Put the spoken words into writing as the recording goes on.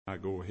I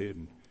go ahead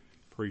and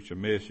preach a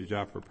message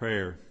I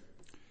prepare.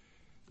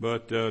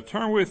 But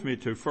turn with me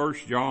to 1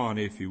 John,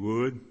 if you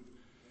would.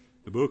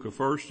 The book of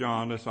 1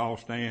 John. Let's all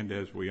stand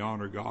as we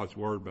honor God's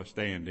word by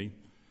standing.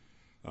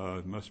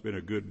 It must have been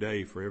a good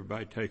day for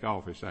everybody to take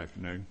off this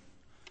afternoon.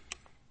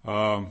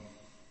 1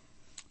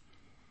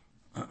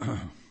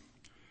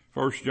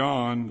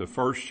 John, the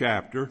first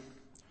chapter.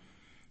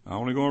 I'm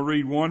only going to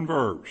read one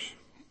verse.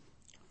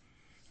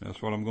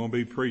 That's what I'm going to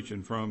be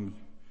preaching from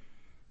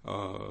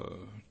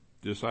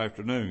this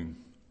afternoon.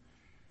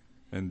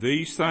 And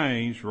these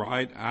things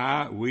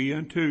write we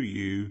unto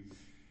you,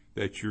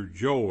 that your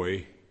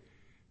joy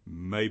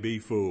may be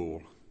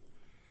full.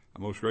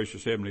 Our most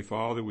gracious Heavenly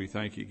Father, we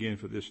thank you again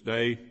for this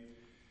day.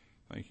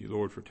 Thank you,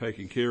 Lord, for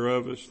taking care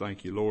of us.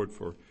 Thank you, Lord,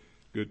 for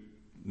good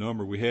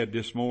number we had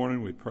this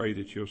morning. We pray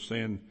that you'll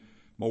send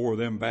more of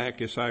them back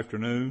this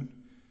afternoon.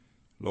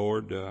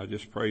 Lord, I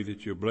just pray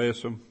that you'll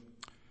bless them.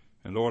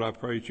 And Lord, I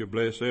pray that you'll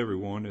bless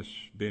everyone that's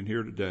been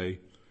here today.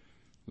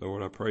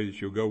 Lord, I pray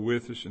that you'll go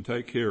with us and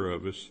take care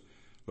of us.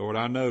 Lord,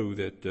 I know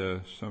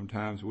that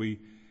sometimes we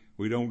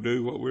don't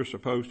do what we're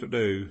supposed to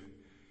do,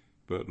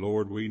 but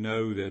Lord, we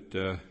know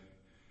that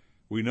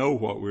we know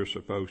what we're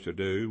supposed to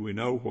do. We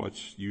know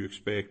what you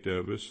expect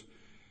of us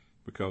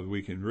because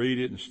we can read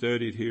it and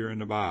study it here in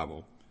the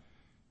Bible.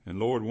 And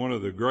Lord, one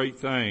of the great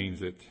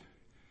things that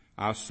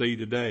I see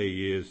today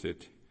is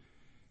that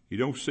you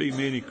don't see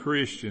many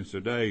Christians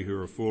today who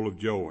are full of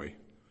joy,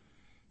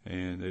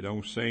 and they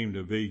don't seem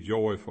to be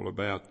joyful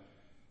about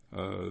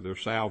their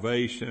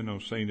salvation.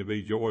 Don't seem to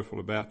be joyful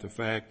about the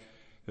fact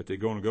that they're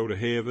going to go to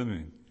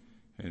heaven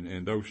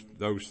and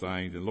those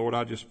things. And Lord,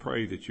 I just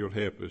pray that you'll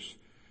help us,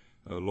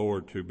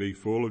 Lord, to be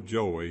full of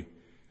joy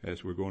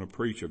as we're going to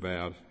preach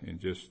about in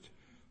just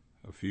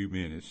a few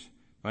minutes.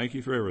 Thank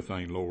you for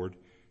everything, Lord.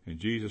 In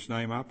Jesus'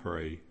 name I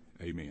pray.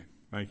 Amen.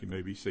 Thank you. You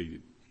may be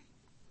seated.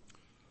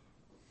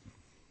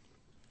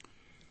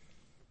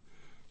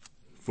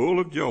 Full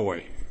of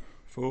joy.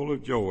 Full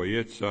of joy.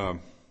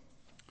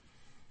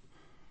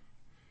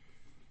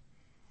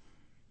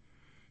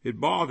 It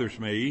bothers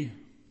me.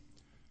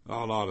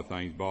 A lot of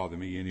things bother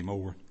me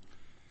anymore.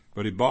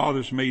 But it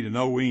bothers me to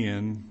no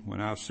end when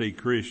I see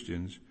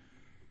Christians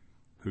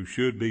who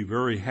should be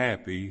very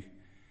happy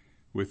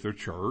with their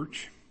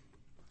church.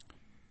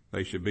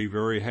 They should be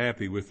very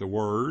happy with the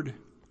Word.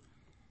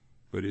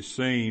 But it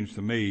seems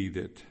to me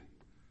that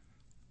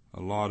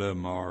a lot of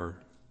them are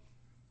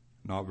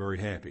not very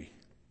happy.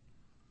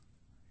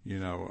 You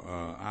know,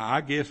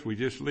 I guess we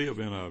just live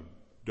in a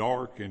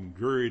dark and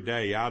dreary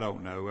day. I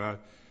don't know.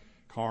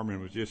 Carmen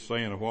was just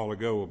saying a while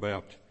ago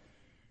about,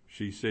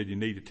 she said you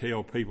need to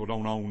tell people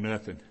don't own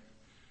nothing.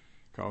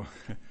 Cause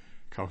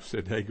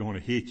said they're going to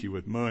hit you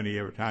with money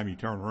every time you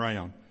turn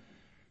around.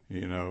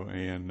 You know,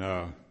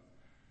 and,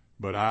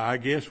 but I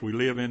guess we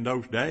live in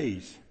those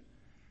days.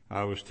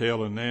 I was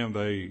telling them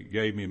they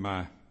gave me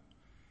my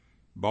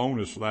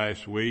bonus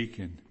last week,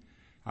 and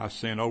I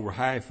sent over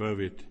half of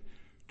it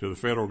to the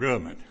federal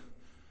government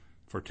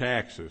for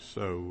taxes.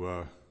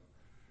 So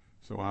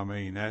I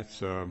mean,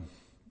 that's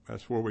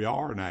where we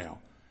are now.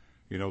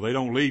 You know, they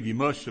don't leave you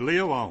much to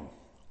live on.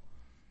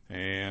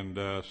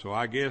 And, so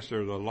I guess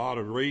there's a lot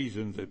of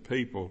reasons that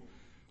people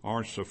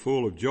aren't so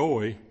full of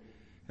joy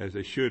as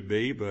they should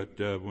be. But,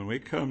 when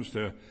it comes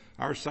to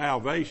our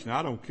salvation,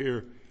 I don't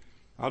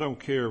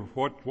care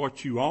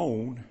what you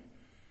own,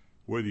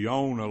 whether you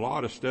own a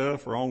lot of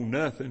stuff or own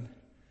nothing.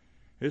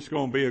 It's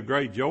going to be a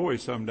great joy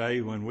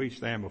someday when we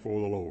stand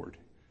before the Lord.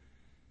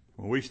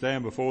 When we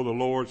stand before the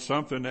Lord,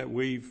 something that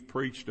we've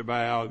preached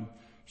about,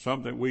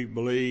 something that we've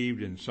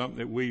believed, and something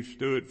that we've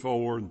stood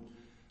for, and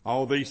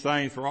all these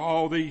things for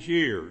all these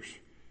years.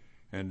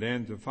 And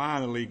then to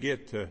finally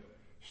get to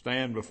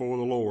stand before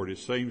the Lord. It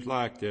seems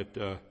like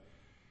that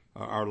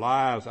our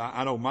lives,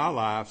 I know my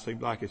life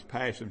seems like it's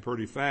passing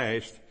pretty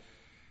fast.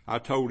 I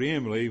told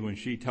Emily when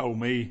she told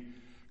me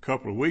a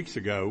couple of weeks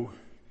ago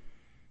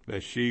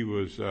that she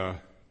was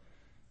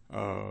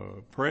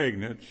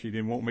pregnant. She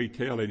didn't want me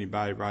to tell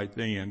anybody right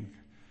then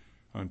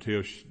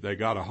until they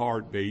got a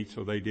heartbeat.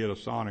 So they did a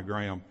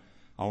sonogram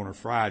on her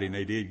Friday, and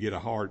they did get a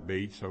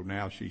heartbeat. So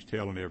now she's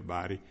telling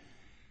everybody.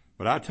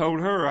 But I told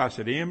her, I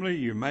said, Emily,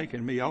 you're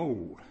making me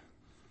old.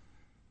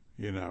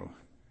 You know,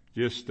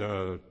 just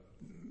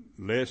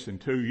less than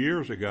 2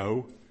 years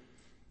ago,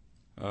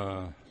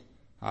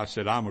 I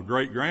said, I'm a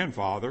great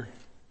grandfather.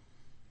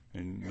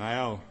 And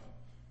now,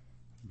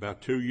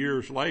 about 2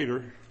 years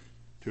later,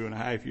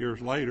 2.5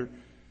 years later,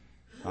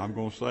 I'm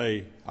going to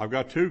say I've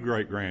got 2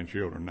 great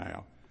grandchildren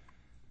now.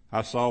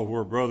 I saw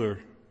where Brother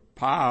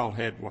Pyle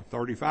had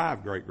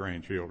 35 great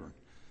grandchildren.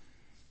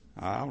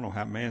 I don't know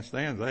how a man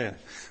stands that.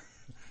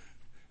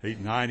 He's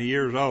 90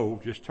 years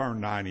old, just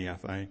turned 90, I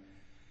think.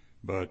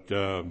 But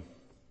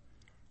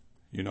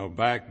you know,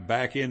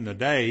 back in the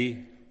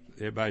day,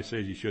 everybody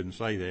says you shouldn't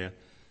say that,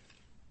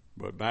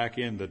 but back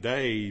in the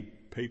day,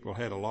 people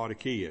had a lot of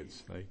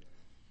kids.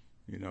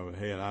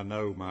 I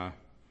know my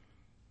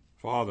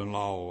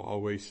father-in-law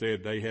always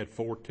said they had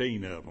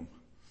 14 of them.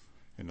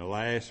 And the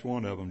last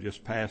one of them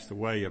just passed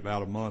away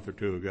about a month or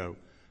two ago.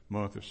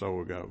 month or so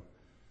ago.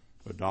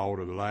 The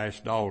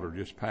last daughter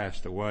just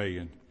passed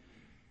away,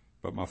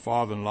 but my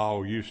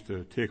father-in-law used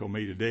to tickle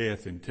me to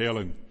death in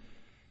telling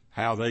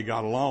how they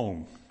got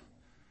along,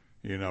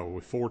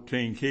 with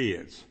 14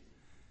 kids.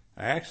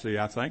 Actually,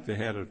 I think they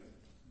had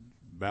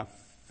about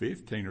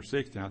 15 or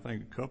 16. I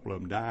think a couple of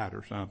them died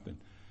or something.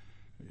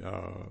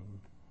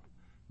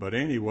 But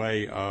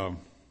anyway,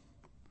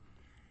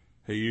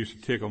 he used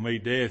to tickle me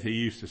to death. He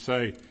used to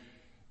say,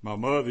 my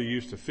mother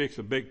used to fix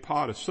a big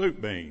pot of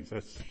soup beans.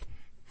 That's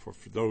for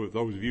those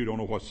of you who don't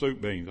know what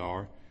soup beans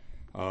are.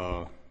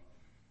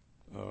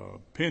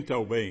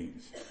 Pinto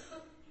beans.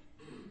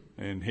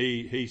 And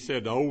he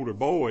said the older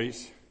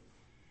boys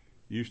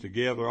used to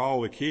gather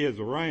all the kids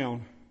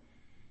around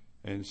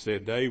and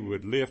said they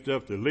would lift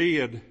up the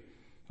lid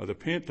of the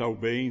pinto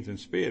beans and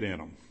spit in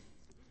them.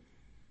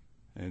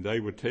 And they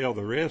would tell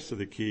the rest of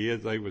the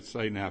kids, they would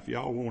say, now if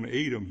y'all want to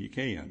eat them, you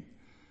can.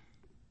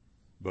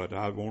 But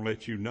I won't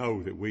let you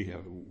know that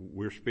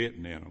we're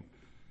spitting in them.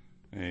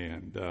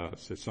 And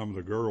said some of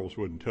the girls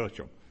wouldn't touch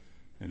them.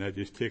 And that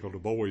just tickled the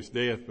boys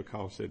to death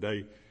because said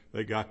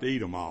they got to eat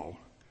them all.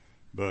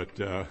 But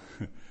at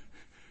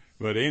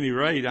any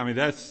rate, I mean,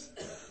 that's,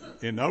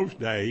 in those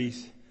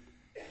days,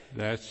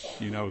 that's,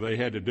 they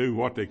had to do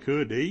what they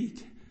could to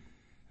eat.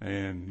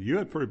 And you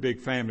had a pretty big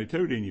family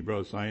too, didn't you,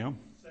 Brother Sam?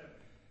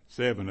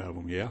 7 of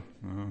them, yeah.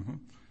 Uh-huh.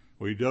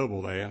 We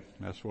double that.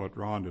 That's what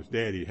Rhonda's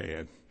daddy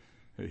had,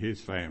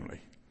 his family.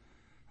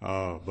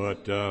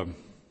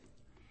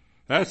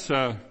 That's,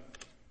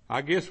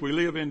 I guess we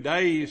live in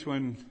days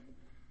when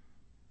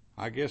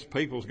I guess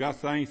people's got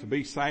things to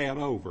be sad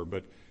over,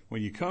 but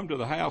when you come to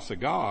the house of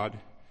God,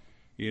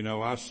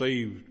 I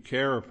see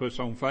Kara puts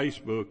on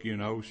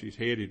Facebook, she's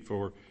headed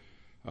for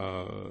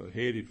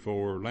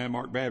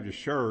Lanmark Baptist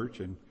Church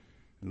and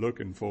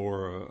looking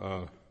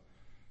for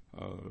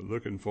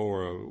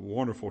a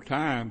wonderful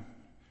time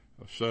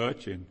of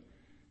such. And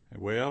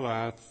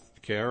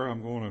Kara,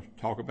 I'm going to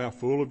talk about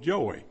full of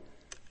joy.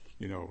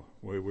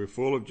 We're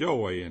full of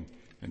joy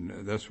and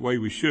that's the way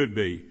we should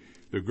be.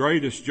 The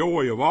greatest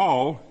joy of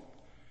all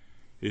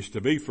is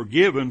to be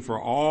forgiven for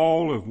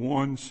all of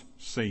one's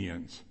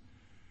sins.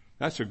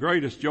 That's the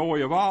greatest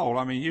joy of all.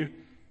 I mean,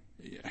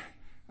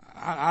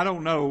 I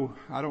don't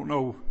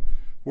know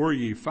where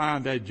you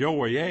find that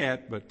joy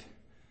at, but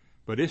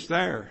it's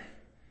there.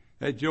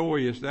 That joy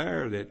is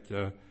there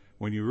that,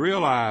 when you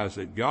realize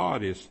that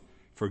God is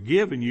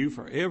forgiven you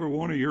for every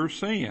one of your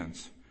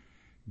sins.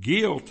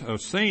 Guilt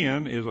of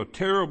sin is a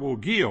terrible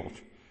guilt,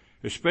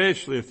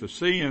 especially if the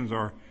sins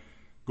are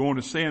going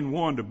to send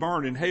one to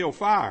burn in hell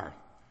fire.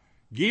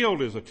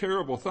 Guilt is a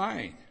terrible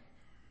thing,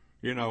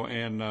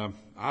 and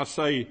I've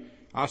said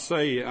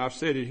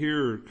it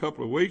here a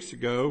couple of weeks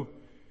ago,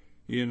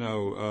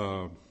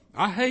 I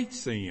hate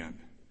sin.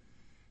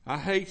 I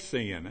hate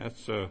sin.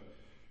 That's,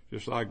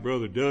 just like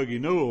Brother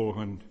Dougie Newell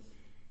when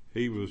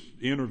he was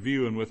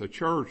interviewing with a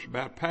church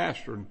about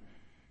pastoring.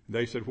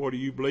 They said, what do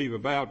you believe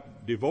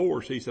about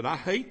divorce? He said, I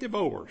hate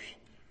divorce.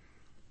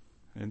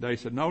 And they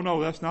said,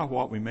 no, that's not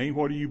what we mean.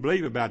 What do you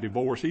believe about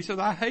divorce? He said,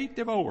 I hate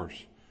divorce.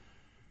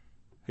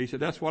 He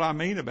said, that's what I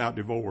mean about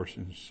divorce.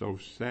 And so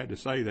sad to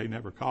say they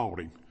never called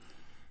him.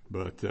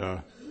 But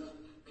the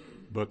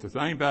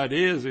thing about it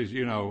is,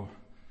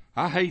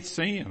 I hate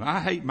sin. I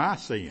hate my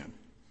sin.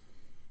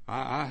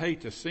 I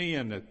hate the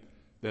sin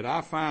that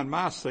I find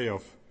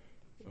myself,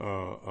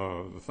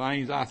 the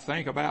things I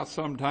think about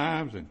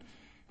sometimes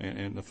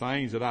and the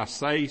things that I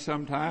say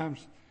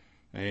sometimes.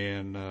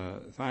 And,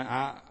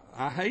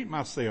 I hate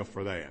myself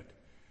for that.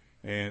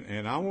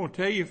 And I want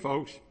to tell you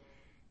folks,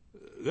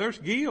 there's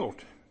guilt.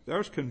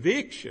 There's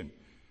conviction.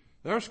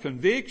 There's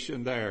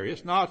conviction there.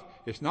 It's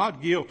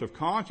not guilt of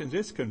conscience.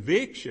 It's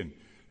conviction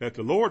that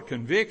the Lord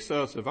convicts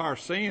us of our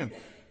sin.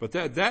 But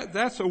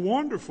that's a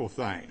wonderful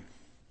thing.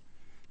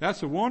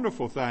 That's a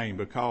wonderful thing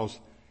because,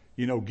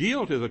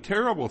 guilt is a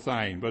terrible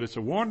thing, but it's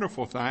a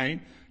wonderful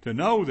thing to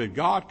know that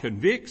God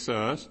convicts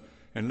us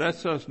and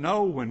lets us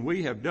know when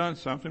we have done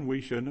something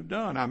we shouldn't have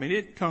done. I mean,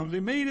 it comes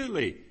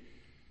immediately.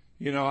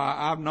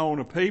 I've known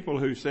of people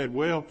who said,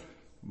 well,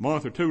 a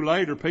month or two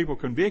later, people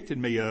convicted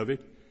me of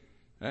it.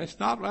 It's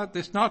not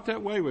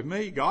that way with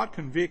me. God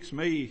convicts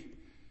me.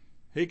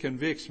 He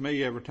convicts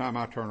me every time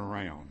I turn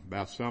around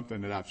about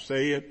something that I've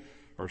said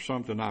or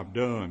something I've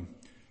done.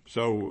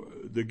 So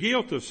the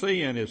guilt of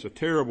sin is a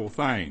terrible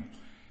thing.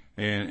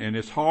 And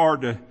it's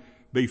hard to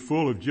be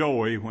full of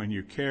joy when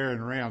you're carrying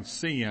around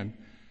sin,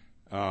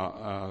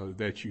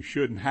 that you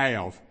shouldn't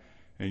have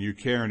and you're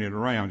carrying it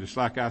around. Just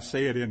like I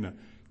said in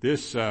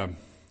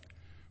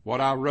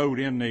what I wrote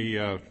in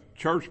the,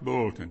 church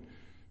bulletin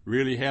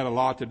really had a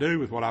lot to do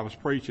with what I was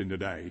preaching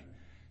today.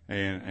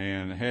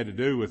 And had to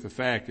do with the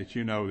fact that,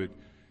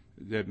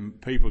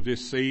 that people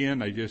just sin,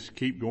 they just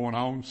keep going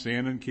on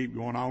sinning, keep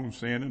going on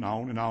sinning,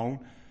 on and on.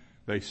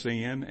 They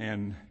sin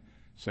and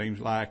seems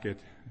like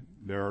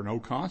there are no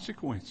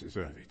consequences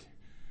of it.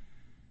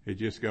 It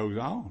just goes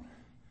on.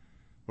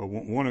 But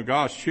one of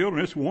God's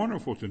children, it's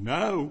wonderful to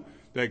know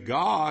that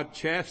God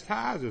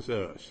chastises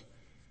us.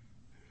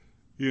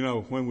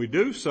 when we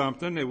do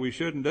something that we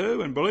shouldn't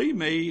do, and believe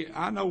me,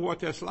 I know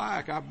what that's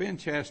like. I've been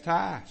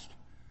chastised.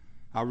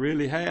 I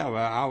really have.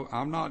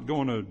 I'm not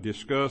going to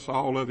discuss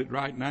all of it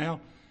right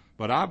now,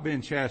 but I've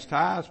been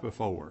chastised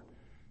before.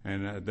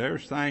 And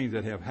there's things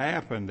that have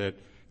happened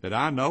that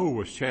I know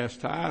was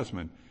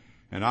chastisement.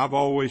 And I've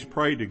always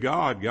prayed to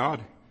God,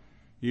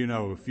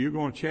 if you're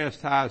going to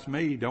chastise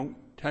me, don't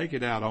take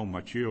it out on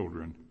my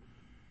children.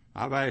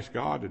 I've asked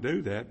God to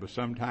do that, but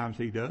sometimes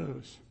He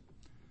does.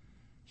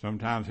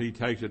 Sometimes He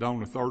takes it on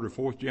the third or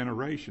fourth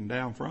generation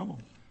down from them.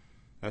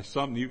 That's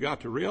something you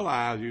got to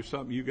realize.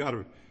 Some of you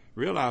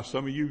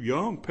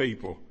young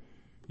people,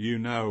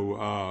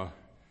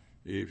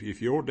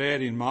 if your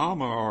daddy and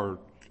mama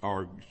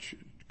are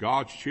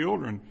God's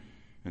children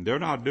and they're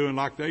not doing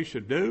like they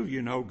should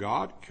do,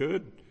 God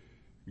could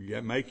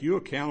make you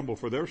accountable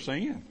for their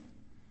sin.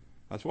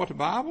 That's what the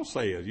Bible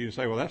says. You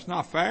say, well, that's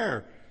not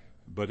fair,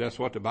 but that's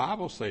what the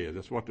Bible says.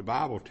 That's what the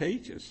Bible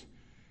teaches.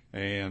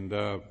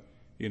 And,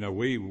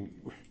 we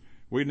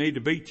need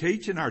to be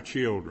teaching our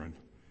children.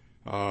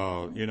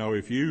 I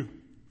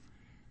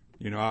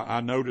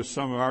notice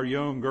some of our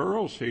young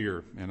girls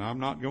here, and I'm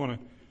not going to,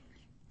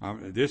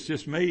 this is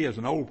just me as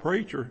an old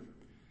preacher,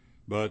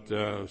 but,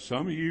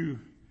 some of you,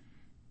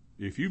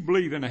 if you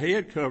believe in a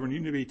head covering, you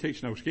need to be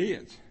teaching those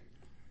kids.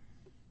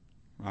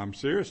 I'm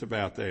serious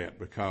about that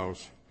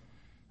because,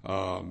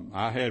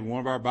 I had one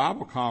of our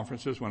Bible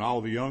conferences when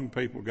all the young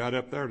people got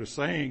up there to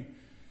sing.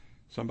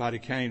 Somebody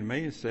came to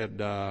me and said,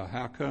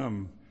 how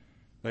come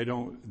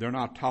they're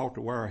not taught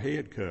to wear a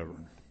head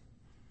covering?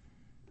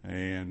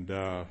 And,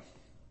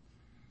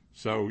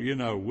 so,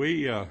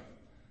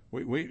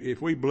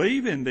 if we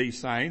believe in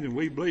these things and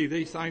we believe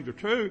these things are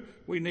true,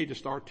 we need to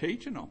start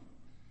teaching them.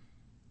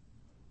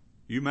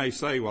 You may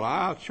say, well,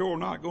 I'm sure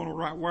not going to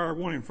wear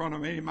one in front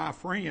of any of my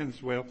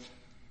friends. Well,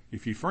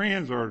 if your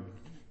friends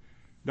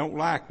don't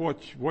like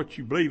what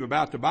you believe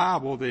about the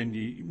Bible, then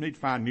you need to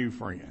find new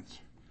friends.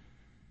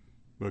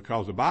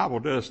 Because the Bible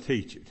does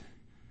teach it.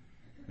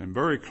 And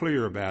very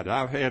clear about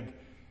it.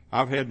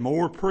 I've had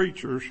more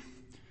preachers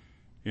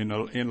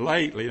in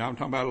lately, I'm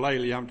talking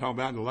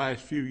about in the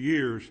last few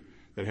years,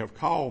 that have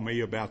called me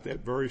about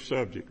that very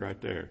subject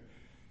right there.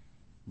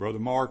 Brother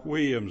Mark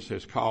Williams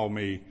has called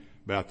me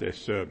about that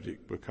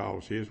subject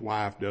because his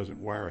wife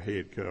doesn't wear a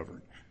head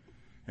covering.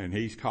 And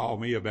he's called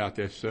me about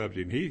that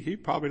subject. And he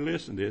probably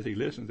listened to this. He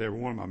listens to every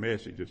one of my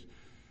messages.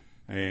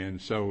 And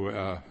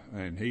so,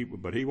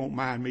 but he won't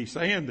mind me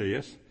saying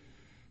this.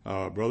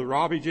 Brother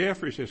Robbie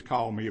Jeffries has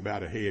called me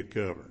about a head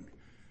covering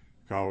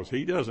because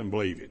he doesn't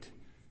believe it.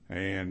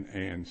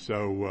 And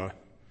so,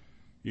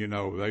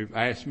 they've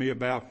asked me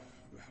about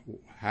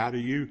how do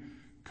you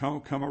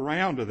come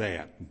around to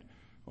that?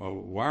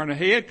 Wearing a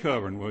head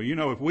covering. Well,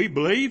 if we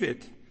believe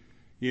it,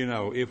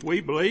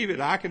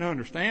 I can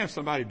understand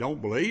somebody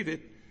don't believe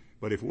it.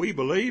 But if we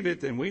believe it,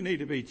 then we need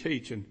to be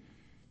teaching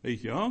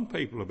these young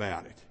people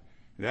about it.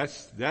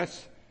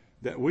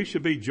 That we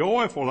should be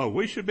joyful over.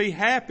 We should be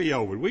happy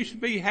over it. We should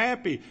be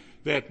happy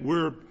that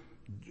Lord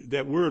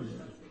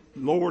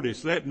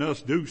is letting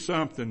us do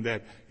something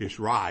that is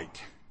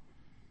right.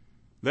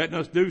 Letting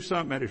us do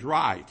something that is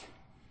right.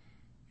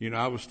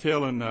 I was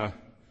telling,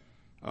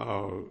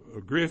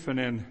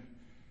 Griffin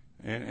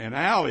and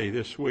Allie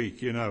this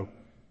week, the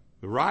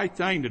right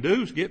thing to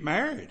do is get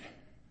married.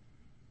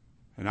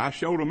 And I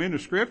showed them in the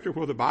scripture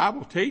where the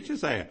Bible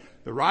teaches that.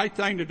 The right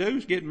thing to do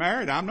is get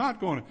married. I'm not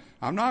going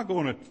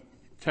to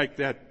take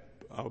that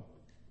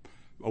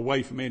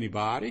away from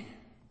anybody.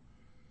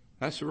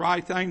 That's the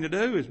right thing to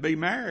do is be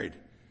married.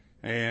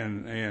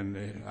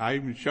 And I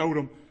even showed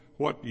them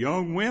what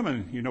young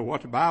women,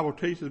 what the Bible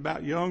teaches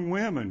about young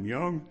women,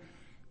 young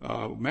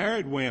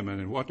married women,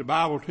 and what the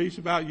Bible teaches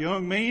about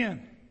young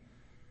men.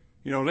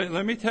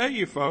 Let me tell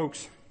you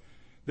folks,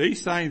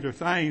 these things are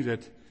things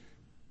that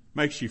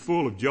makes you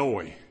full of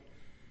joy.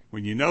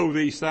 When you know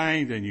these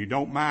things and you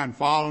don't mind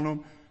following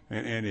them,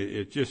 and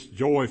it's just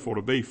joyful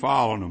to be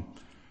following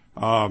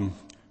them.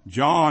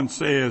 John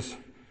says,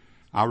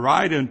 I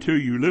write unto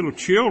you little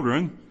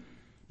children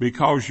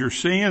because your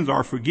sins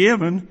are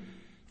forgiven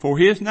for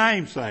His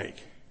name's sake.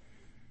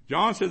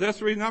 John said, that's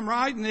the reason I'm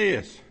writing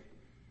this.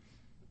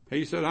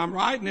 He said, I'm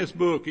writing this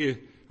book.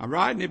 I'm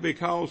writing it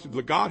because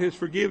God has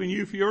forgiven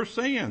you for your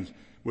sins.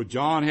 Would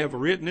John have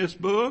written this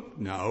book?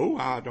 No,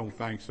 I don't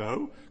think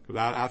so. Because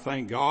I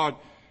think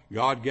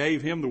God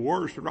gave him the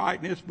words to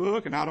write in this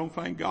book, and I don't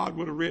think God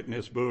would have written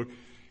this book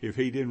if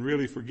He didn't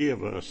really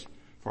forgive us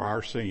for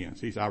our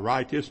sins. He said, I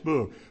write this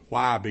book.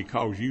 Why?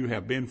 Because you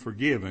have been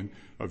forgiven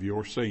of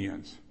your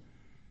sins.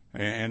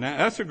 And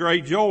that's a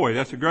great joy.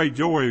 That's a great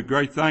joy, a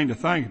great thing to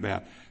think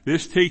about.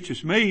 This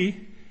teaches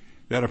me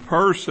that a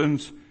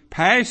person's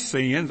past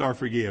sins are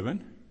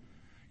forgiven.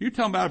 You're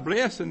talking about a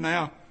blessing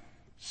now.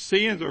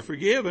 Sins are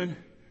forgiven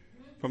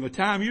from the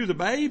time you was a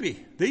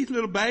baby. These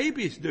little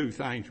babies do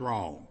things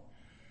wrong.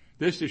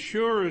 This is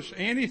sure as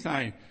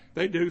anything.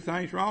 They do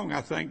things wrong.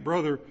 I think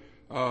Brother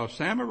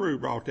Samaru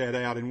brought that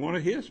out in one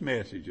of his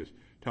messages,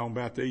 talking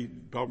about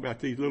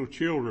these little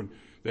children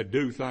that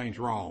do things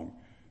wrong.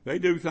 They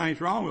do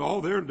things wrong.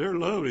 Oh, they're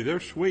lovely. They're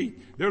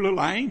sweet. They're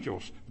little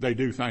angels. They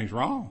do things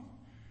wrong.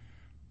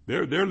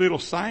 They're little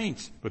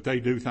saints, but they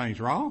do things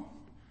wrong.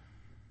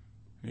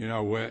 You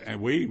know,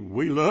 and we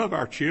love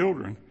our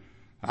children.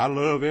 I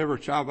love every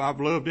child. I've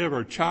loved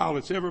every child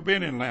that's ever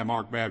been in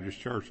Lanmark Baptist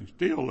Church and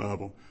still love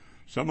them.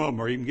 Some of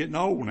them are even getting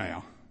old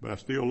now, but I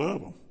still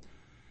love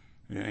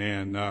them.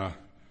 And,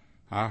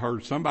 I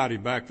heard somebody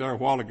back there a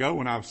while ago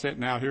when I was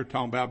sitting out here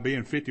talking about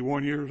being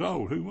 51 years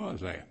old. Who was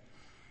that?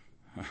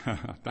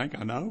 I think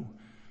I know.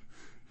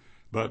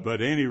 But at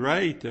any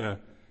rate,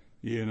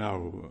 you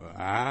know,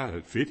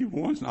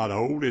 51's not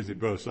old, is it,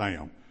 Brother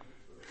Sam?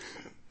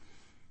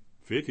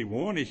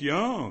 51 is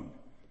young.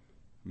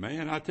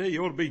 Man, I tell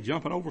you ought to be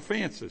jumping over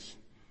fences.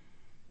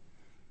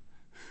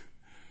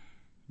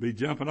 Be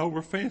jumping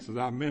over fences.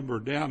 I remember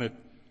down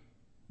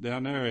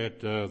there at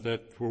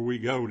that where we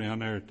go down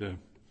there at the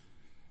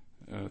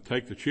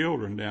take the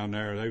children down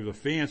there. There was a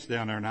fence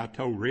down there, and I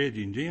told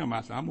Reggie and Jim,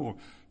 I said, I'm going to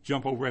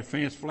jump over that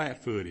fence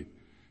flat-footed.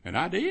 And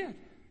I did.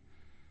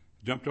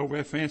 Jumped over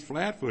that fence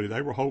flat-footed.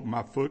 They were hoping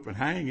my foot would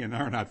hang in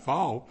there and I'd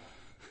fall.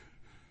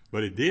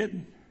 But it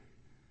didn't.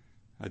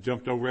 I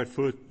jumped over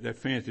that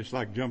fence just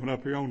like jumping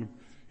up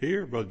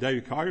here. Brother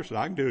David Carter said,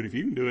 I can do it. If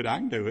you can do it, I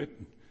can do it.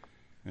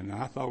 And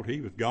I thought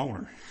he was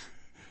goner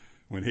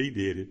when he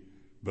did it.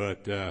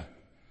 But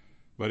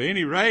at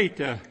any rate,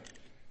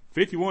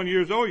 51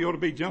 years old, you ought to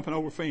be jumping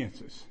over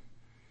fences.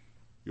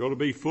 You ought to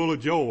be full of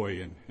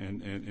joy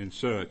and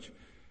such,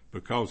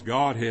 because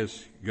God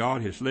has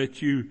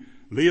let you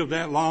live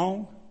that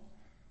long.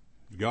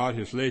 God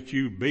has let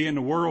you be in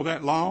the world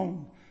that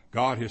long.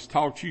 God has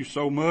taught you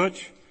so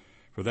much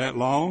for that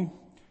long.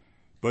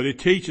 But it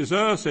teaches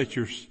us that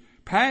your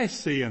past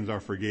sins are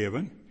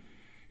forgiven.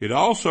 It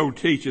also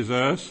teaches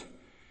us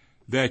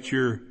that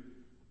your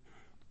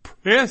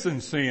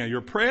present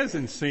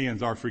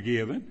sins are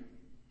forgiven.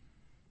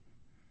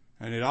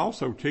 And it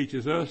also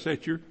teaches us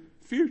that your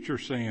future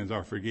sins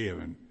are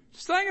forgiven.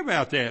 Just think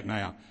about that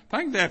now.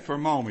 Think that for a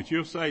moment.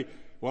 You'll say,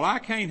 well, I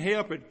can't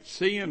help it.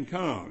 Sin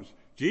comes.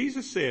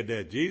 Jesus said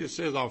that. Jesus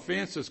says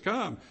offenses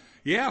come.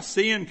 Yeah,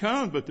 sin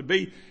comes, but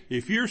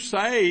if you're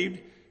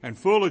saved and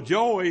full of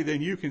joy,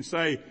 then you can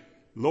say,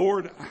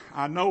 Lord,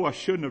 I know I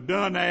shouldn't have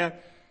done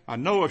that. I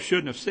know I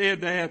shouldn't have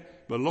said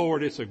that, but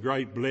Lord, it's a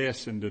great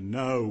blessing to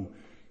know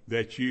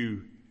that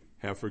you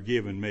have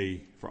forgiven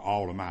me for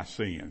all of my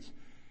sins.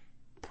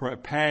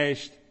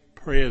 Past,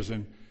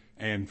 present,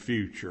 and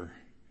future.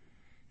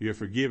 You have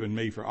forgiven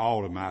me for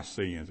all of my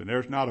sins. And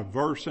there's not a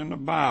verse in the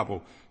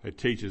Bible that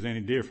teaches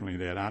any differently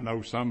than that. I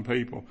know some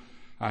people,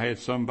 I had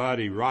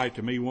somebody write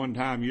to me one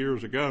time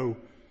years ago,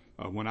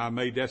 when I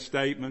made that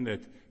statement, that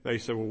they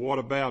said, well, what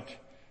about,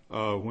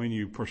 when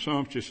you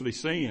presumptuously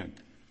sin?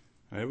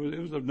 It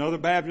was another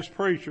Baptist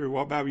preacher.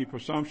 What about when you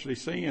presumptuously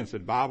sin?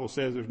 Said the Bible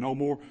says there's no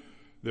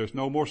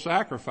more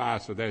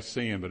sacrifice for that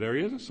sin, but there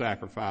is a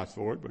sacrifice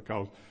for it,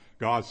 because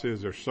God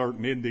says there's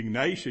certain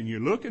indignation you're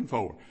looking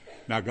for.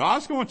 Now,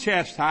 God's going to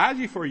chastise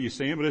you for your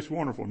sin, but it's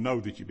wonderful to know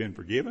that you've been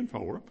forgiven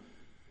for it.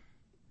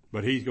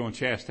 But He's going to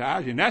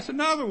chastise you, and that's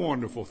another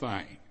wonderful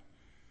thing.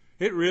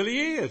 It really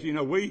is. You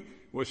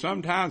know,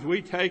 sometimes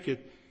we take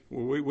it,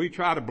 we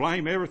try to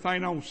blame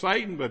everything on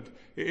Satan, but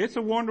it's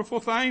a wonderful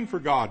thing for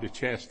God to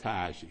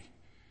chastise you.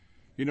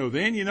 You know,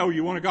 then you know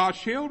you're one of God's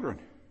children.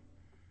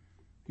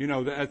 You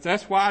know,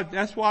 that's why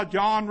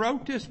John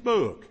wrote this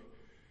book.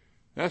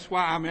 That's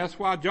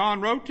why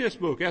John wrote this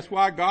book. That's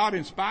why God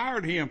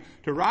inspired him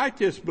to write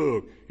this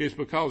book. It's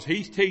because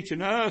He's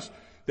teaching us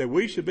that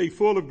we should be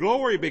full of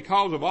glory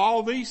because of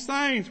all these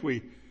things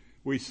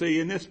we see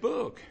in this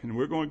book. And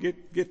we're going to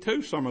get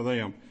to some of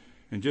them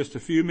in just a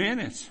few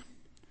minutes.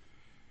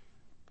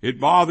 It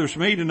bothers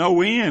me to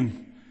no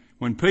end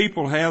when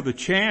people have the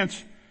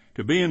chance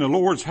to be in the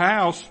Lord's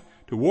house,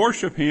 to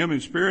worship Him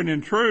in spirit and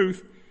in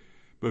truth,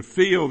 but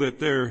feel that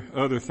there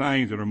are other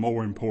things that are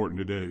more important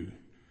to do.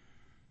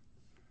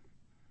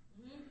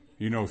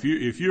 You know,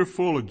 if you're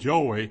full of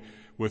joy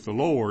with the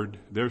Lord,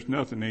 there's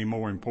nothing any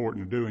more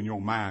important to do in your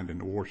mind than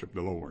to worship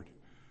the Lord.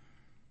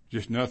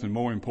 Just nothing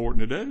more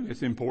important to do.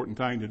 It's an important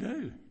thing to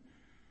do.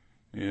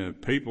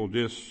 And people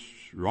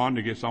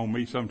Rhonda gets on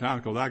me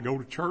sometimes because I go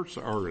to church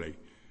so early.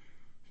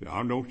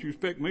 Don't you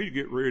expect me to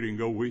get ready and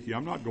go with you?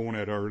 I'm not going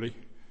that early.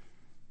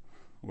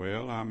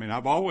 Well,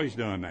 I've always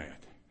done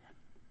that.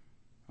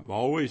 I've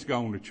always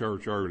gone to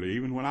church early.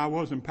 Even when I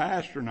wasn't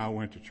pastoring, I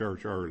went to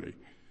church early.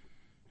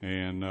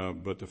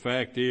 And, but the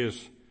fact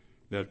is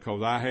that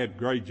because I had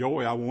great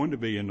joy, I wanted to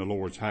be in the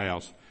Lord's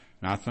house.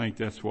 And I think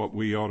that's what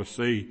we ought to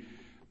see.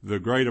 The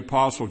great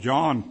apostle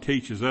John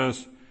teaches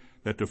us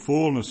that the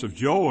fullness of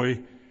joy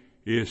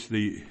is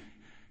the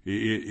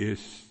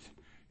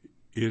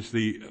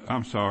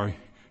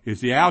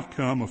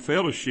outcome of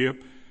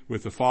fellowship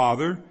with the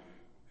Father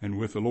and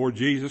with the Lord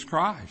Jesus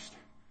Christ.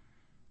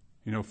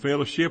 You know,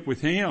 fellowship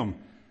with Him,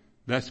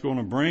 that's going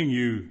to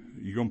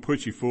you're going to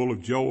put you full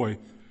of joy.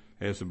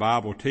 As the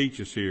Bible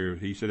teaches here,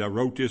 He said, I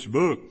wrote this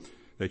book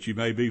that you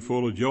may be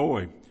full of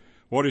joy.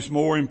 What is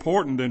more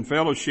important than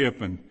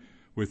fellowshipping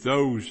with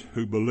those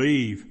who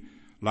believe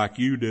like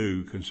you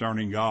do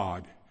concerning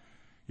God.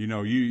 You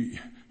know, you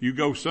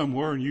go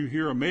somewhere and you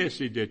hear a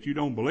message that you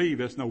don't believe,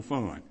 that's no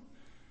fun.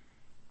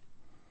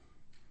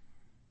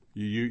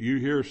 You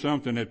hear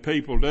something that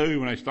people do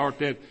when they start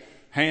that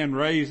hand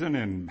raising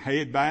and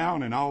head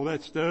bowing and all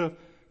that stuff,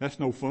 that's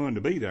no fun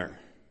to be there.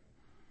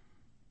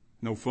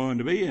 No fun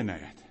to be in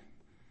that.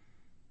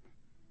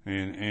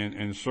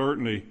 And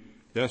certainly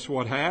that's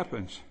what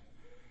happens.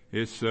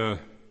 It's, God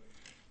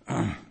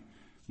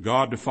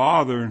the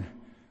Father,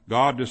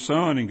 God the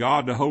Son, and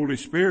God the Holy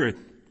Spirit.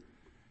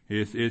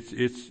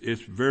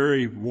 It's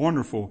very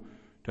wonderful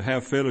to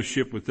have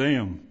fellowship with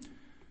them.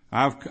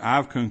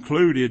 I've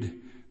concluded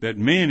that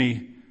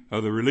many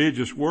of the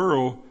religious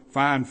world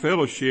find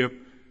fellowship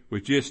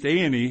with just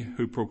any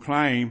who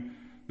proclaim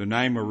the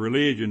name of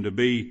religion to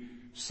be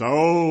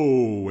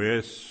so,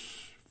 it's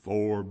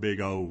 4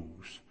 big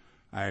O's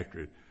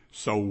after it,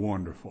 so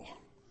wonderful.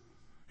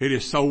 It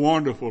is so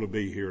wonderful to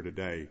be here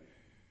today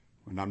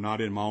when I'm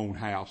not in my own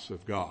house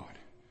of God,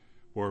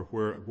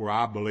 where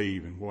I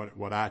believe and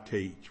what I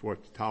teach,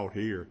 what's taught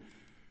here.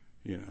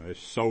 You know,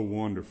 it's so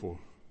wonderful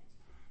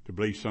to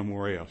be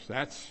somewhere else.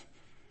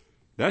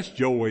 That's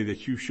joy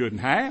that you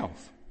shouldn't have.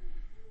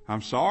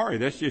 I'm sorry,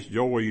 that's just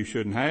joy you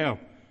shouldn't have.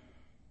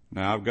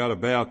 Now I've got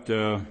about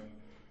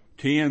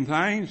 10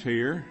 things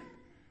here.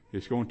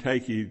 It's going to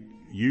take you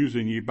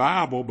using your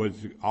Bible, but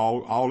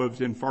all of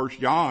it's in 1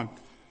 John.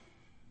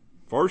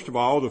 First of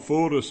all, the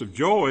fullness of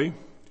joy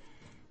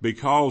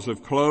because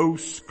of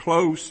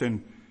close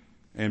and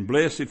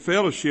blessed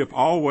fellowship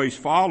always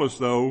follows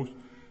those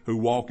who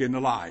walk in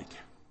the light.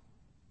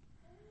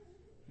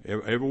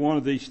 Every one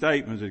of these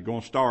statements is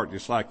going to start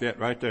just like that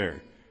right there.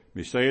 Let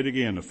me say it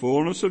again. The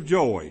fullness of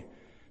joy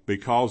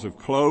because of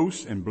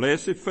close and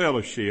blessed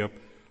fellowship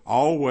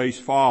always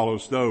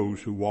follows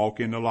those who walk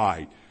in the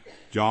light.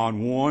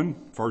 1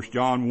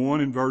 John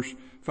 1 and verse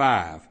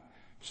 5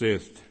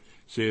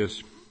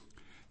 says,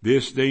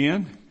 this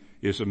then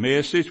is a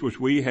message which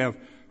we have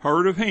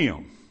heard of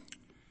him.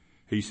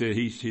 He said,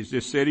 he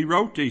just said he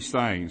wrote these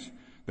things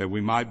that we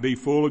might be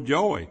full of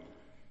joy.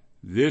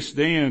 This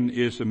then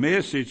is a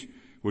message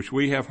which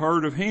we have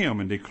heard of him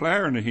and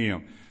declare unto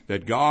him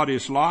that God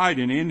is light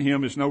and in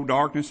him is no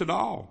darkness at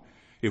all.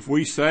 If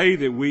we say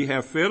that we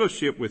have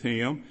fellowship with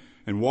him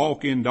and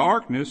walk in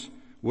darkness,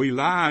 we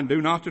lie and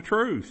do not the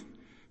truth.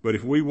 But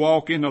if we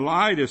walk in the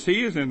light as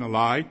he is in the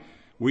light,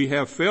 we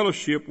have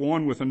fellowship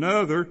one with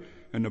another,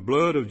 and the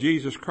blood of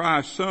Jesus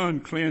Christ's Son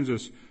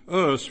cleanses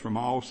us from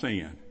all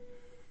sin.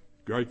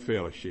 Great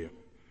fellowship,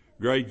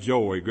 great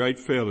joy, great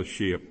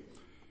fellowship.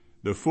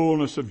 The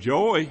fullness of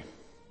joy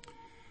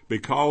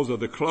because of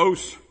the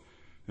close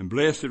and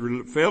blessed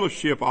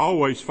fellowship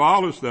always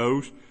follows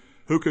those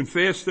who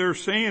confess their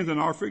sins and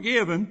are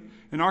forgiven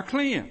and are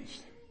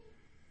cleansed.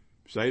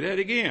 Say that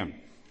again.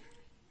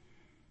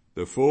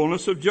 The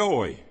fullness of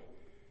joy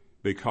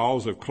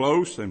because of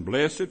close and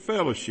blessed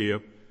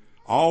fellowship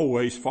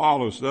always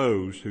follows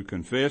those who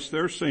confess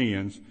their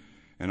sins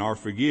and are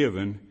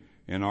forgiven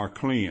and are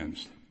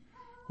cleansed.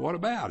 What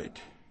about it?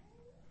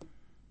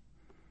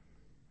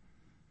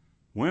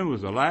 When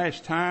was the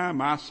last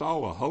time I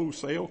saw a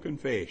wholesale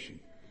confession?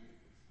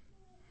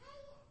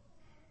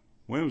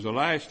 When was the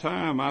last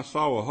time I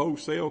saw a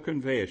wholesale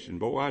confession?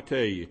 Boy, I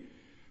tell you,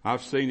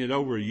 I've seen it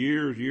over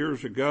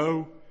years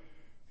ago.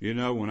 You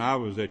know, when I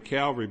was at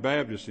Calvary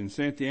Baptist in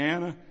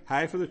Cynthiana,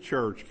 half of the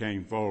church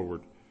came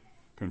forward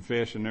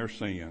confessing their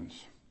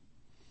sins.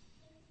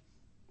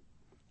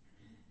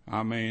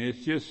 I mean,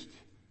 it's just,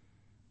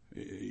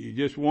 you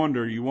just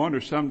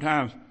wonder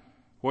sometimes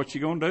what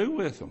you gonna do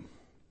with them.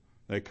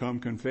 They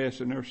come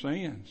confessing their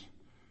sins.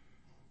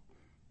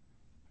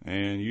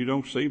 And you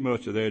don't see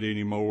much of that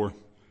anymore.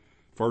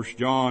 1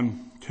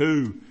 John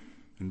 2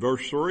 and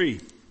verse 3.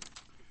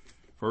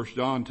 1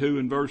 John 2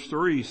 and verse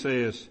 3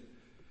 says,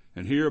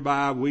 and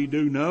hereby we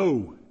do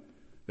know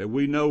that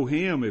we know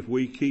him if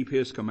we keep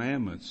his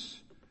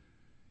commandments.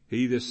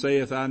 He that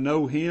saith, I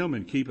know him,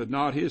 and keepeth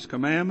not his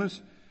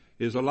commandments,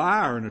 is a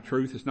liar, and the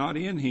truth is not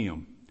in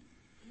him.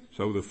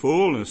 So the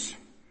fullness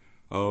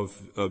of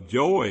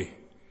joy,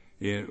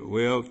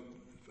 well,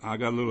 I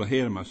got a little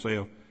ahead of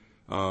myself.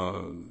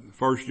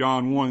 1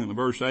 John 1 and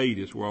verse 8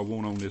 is where I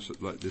want on this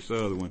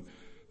other one.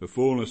 The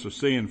fullness of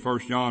sin, 1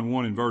 John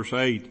 1 and verse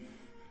 8,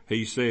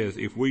 he says,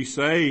 if we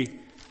say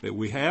that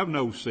we have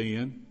no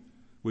sin,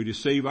 we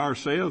deceive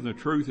ourselves and the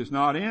truth is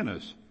not in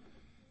us.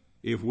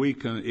 If we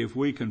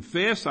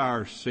confess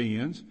our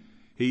sins,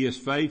 he is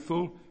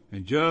faithful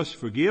and just,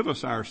 forgive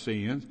us our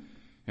sins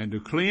and to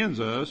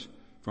cleanse us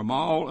from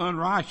all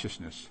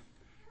unrighteousness.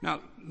 Now,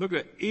 look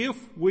at, if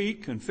we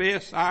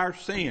confess our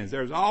sins,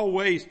 there is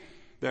always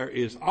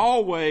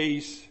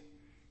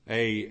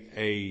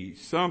a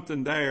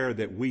something there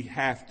that we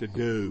have to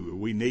do, or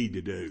we need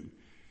to do.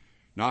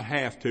 Not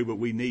have to, but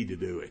we need to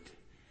do it.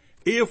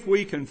 If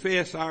we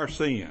confess our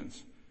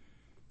sins,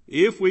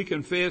 he is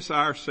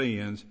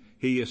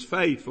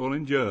faithful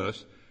and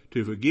just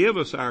to forgive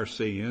us our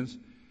sins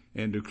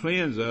and to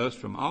cleanse us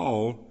from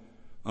all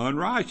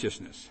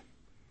unrighteousness.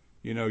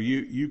 You know,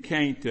 you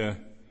can't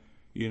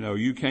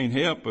You can't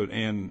help it.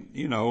 And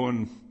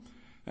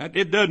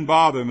it doesn't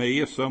bother me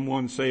if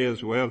someone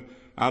says, well,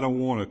 I don't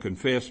want to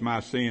confess my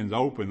sins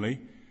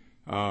openly.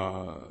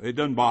 It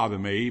doesn't bother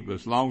me, but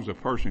as long as a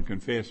person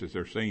confesses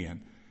their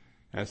sin,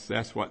 that's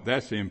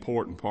the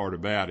important part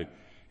about it.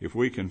 If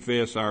we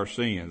confess our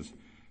sins,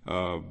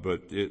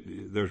 but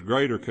there's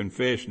greater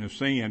confession of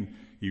sin.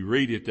 You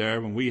read it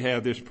there. When we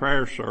have this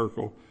prayer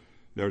circle,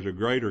 there's a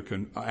greater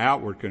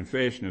outward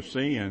confession of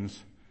sins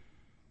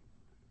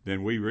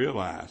than we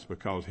realize,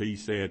 because he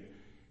said,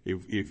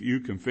 if you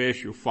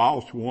confess your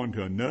faults one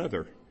to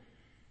another,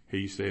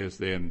 he says,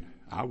 then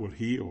I will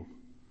heal.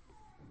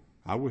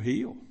 I will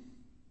heal.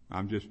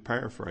 I'm just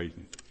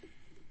paraphrasing.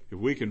 If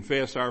we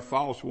confess our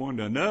faults one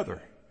to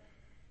another,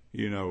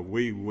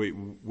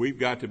 we've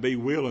got to be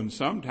willing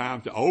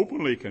sometimes to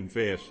openly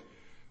confess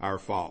our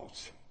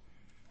faults.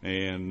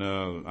 And,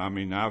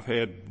 I've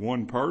had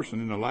one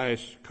person in the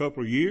last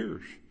couple of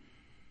years,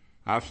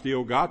 I've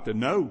still got the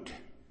note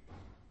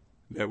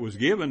that was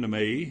given to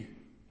me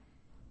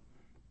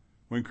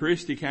when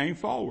Christy came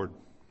forward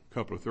a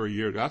couple of 3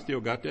 years ago. I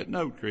still got that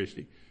note,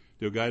 Christy.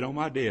 Still got it on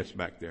my desk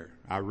back there.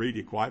 I read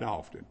it quite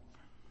often.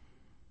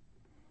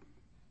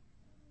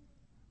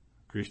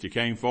 Christy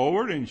came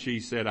forward and she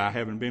said, I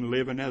haven't been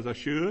living as I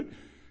should,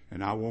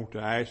 and I want to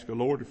ask the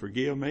Lord to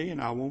forgive me,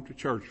 and I want the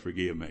church to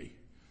forgive me.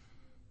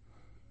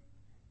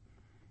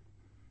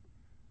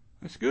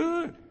 That's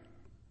good.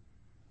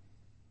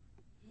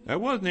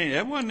 That wasn't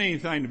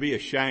anything to be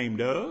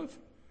ashamed of.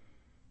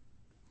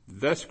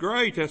 That's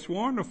great. That's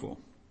wonderful.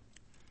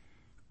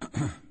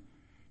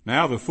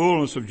 Now the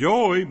fullness of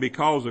joy,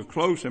 because of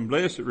close and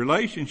blessed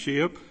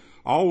relationship,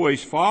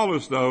 always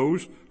follows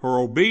those who are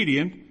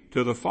obedient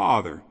to the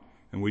Father.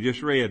 And we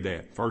just read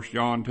that, 1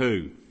 John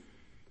 2.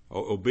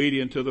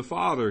 Obedient to the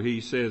Father,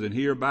 he says, and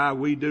hereby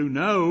we do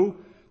know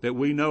that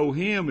we know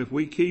him if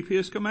we keep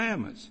his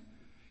commandments.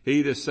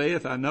 He that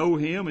saith, I know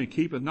him, and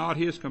keepeth not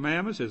his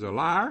commandments is a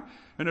liar,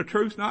 and the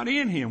truth not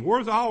in him.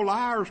 Where's all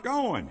liars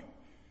going?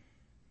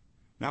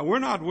 Now we're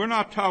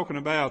not talking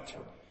about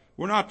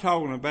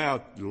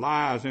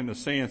lies in the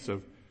sense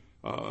of,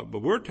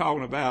 but we're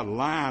talking about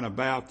lying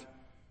about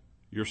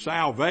your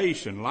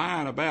salvation,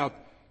 lying about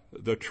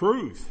the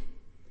truth,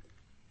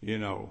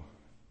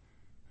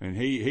 And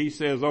he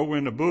says over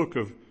in the book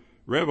of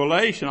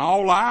Revelation,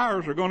 all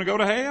liars are going to go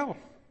to hell.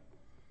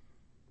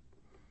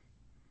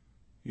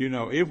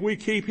 If we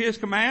keep his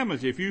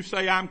commandments, if you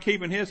say I'm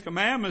keeping his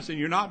commandments and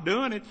you're not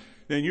doing it,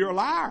 then you're a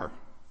liar.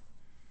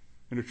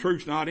 And the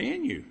truth's not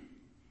in you.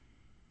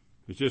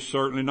 It's just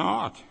certainly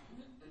not.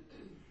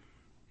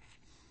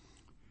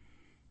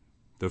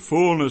 The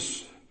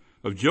fullness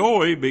of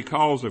joy,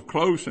 because of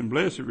close and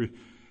blessed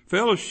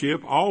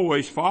fellowship,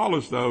 always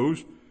follows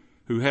those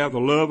who have the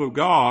love of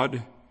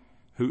God,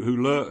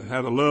 who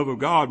have the love of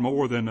God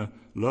more than the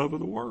love of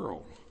the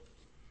world.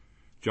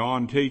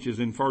 John teaches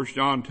in 1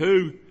 John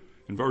 2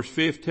 and verse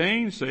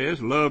 15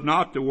 says, love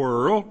not the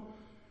world,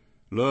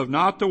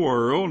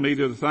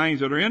 neither the things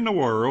that are in the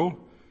world.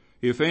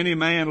 If any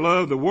man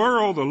love the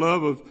world, the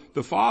love of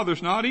the Father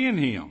is not in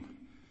him.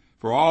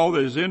 For all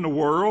that is in the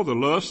world, the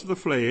lust of the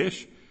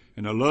flesh,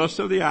 and the lust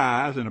of the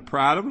eyes, and the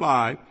pride of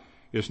life,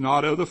 is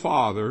not of the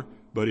Father,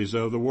 but is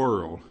of the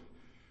world.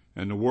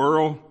 And the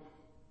world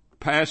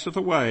passeth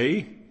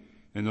away,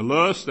 and the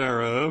lust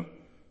thereof,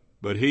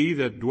 but he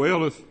that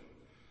doeth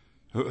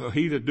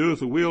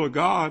the will of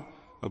God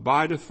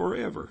abideth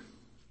forever.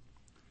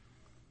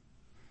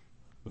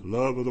 The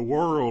love of the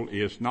world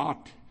is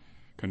not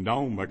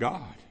condoned by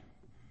God.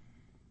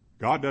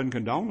 God doesn't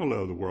condone the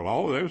love of the world.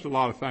 Oh, there's a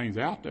lot of things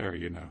out there,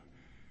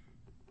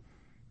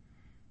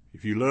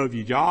 If you love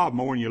your job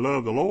more than you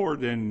love the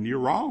Lord, then you're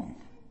wrong.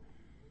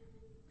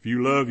 If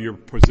you love your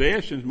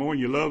possessions more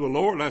than you love the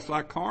Lord, that's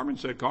like Carmen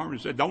said. Carmen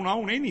said, don't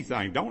own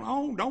anything.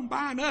 Don't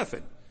buy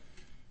nothing.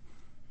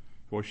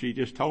 Well, she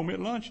just told me at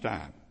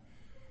lunchtime.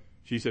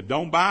 She said,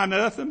 don't buy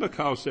nothing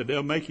because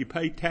they'll make you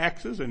pay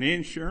taxes and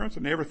insurance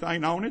and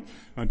everything on it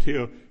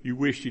until you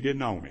wish you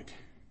didn't own it.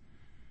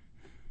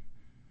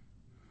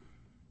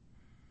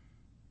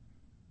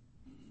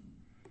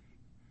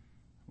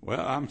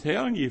 Well, I'm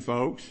telling you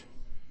folks,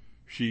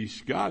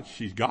 she's got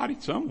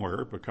it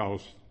somewhere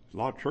because there's a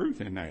lot of truth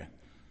in that.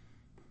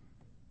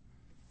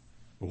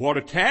 But what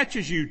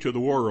attaches you to the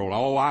world?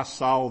 Oh, I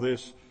saw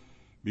this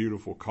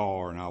beautiful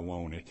car and I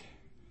want it.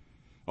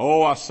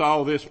 Oh, I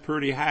saw this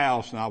pretty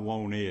house and I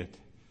want it.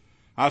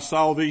 I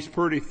saw these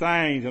pretty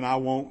things and I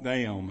want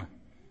them.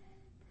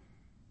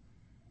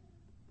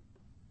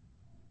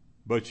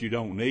 But you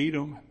don't need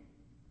them.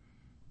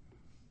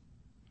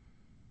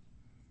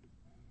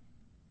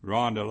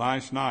 Rhonda,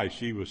 last night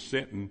she was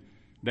sitting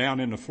down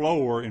in the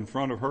floor in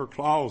front of her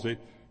closet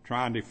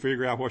trying to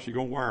figure out what she's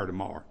going to wear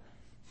tomorrow.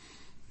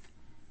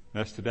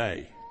 That's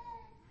today.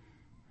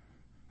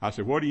 I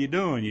said, what are you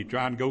doing? You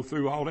trying to go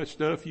through all that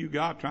stuff you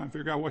got, trying to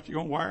figure out what you're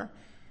going to wear?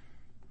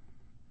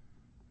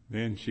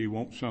 Then she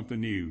wants something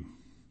new.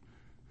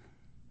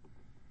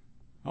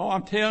 Oh,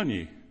 I'm telling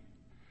you.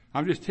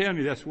 I'm just telling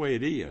you that's the way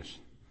it is.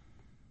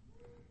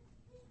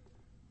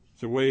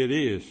 It's the way it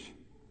is.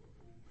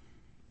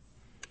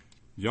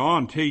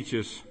 John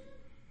teaches,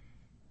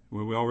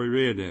 well, we already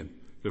read that,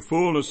 the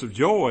fullness of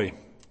joy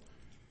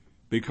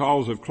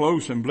because of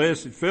close and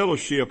blessed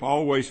fellowship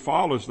always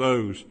follows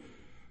those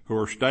who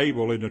are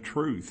stable in the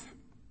truth.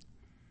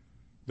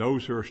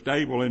 Those who are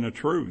stable in the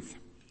truth.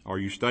 Are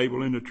you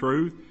stable in the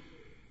truth?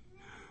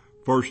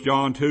 1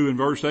 John 2 and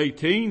verse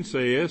 18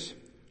 says,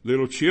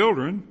 little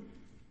children,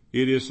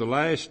 it is the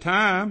last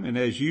time, and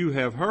as you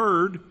have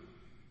heard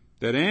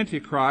that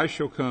Antichrist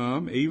shall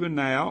come, even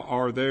now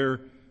are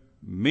there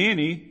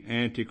many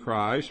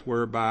Antichrists,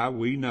 whereby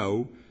we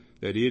know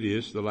that it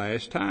is the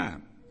last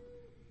time.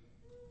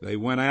 They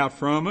went out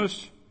from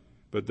us,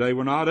 but they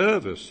were not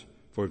of us.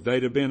 For if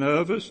they'd have been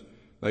of us,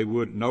 they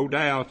would no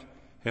doubt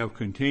have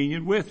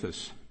continued with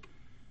us.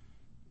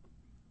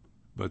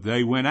 But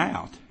they went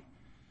out,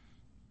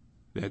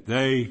 that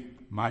they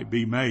might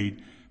be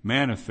made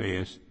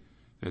manifest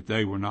that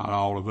they were not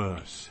all of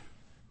us.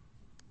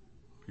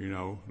 You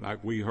know,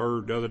 like we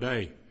heard the other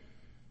day,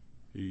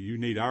 you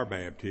need our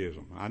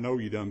baptism. I know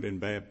you done been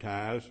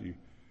baptized,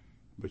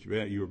 but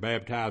you were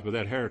baptized with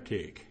that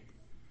heretic.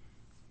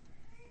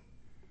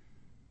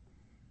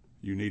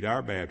 You need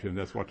our baptism.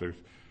 That's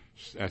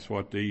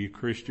what the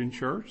Christian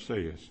church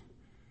says.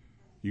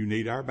 You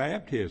need our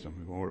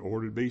baptism in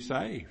order to be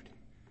saved.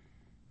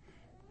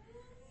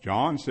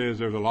 John says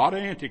there's a lot of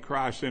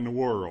antichrists in the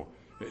world.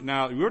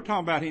 Now, we're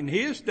talking about in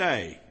his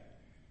day.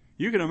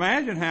 You can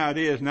imagine how it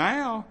is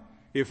now.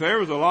 If there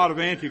was a lot of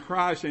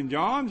antichrists in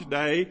John's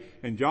day,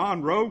 and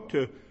John wrote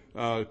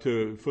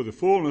for the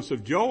fullness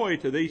of joy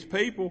to these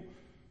people,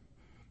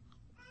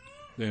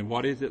 then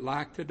what is it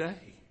like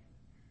today?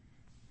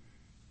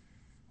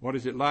 What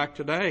is it like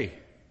today?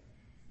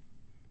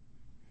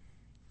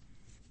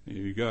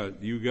 You got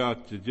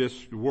the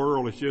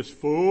world is just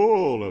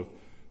full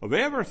of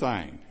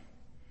everything.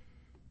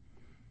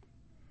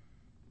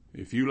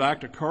 If you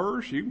like to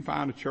curse, you can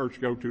find a church to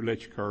go to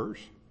let you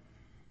curse.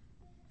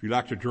 If you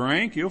like to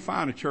drink, you'll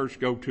find a church to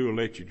go to and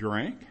let you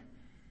drink.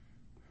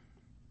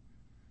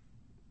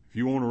 If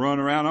you want to run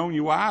around on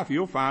your wife,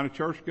 you'll find a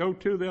church to go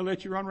to, they'll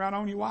let you run around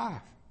on your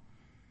wife.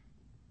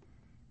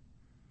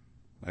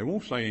 They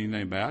won't say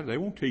anything about it. They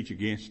won't teach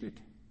against it.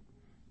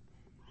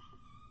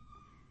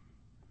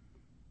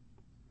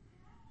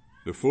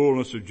 The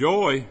fullness of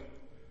joy,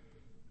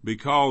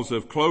 because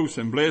of close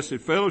and blessed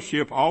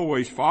fellowship,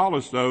 always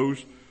follows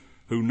those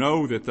who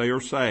know that they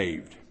are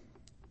saved.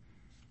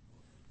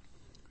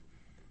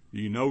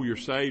 You know you're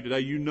saved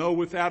today. You know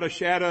without a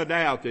shadow of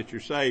doubt that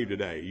you're saved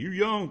today. You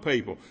young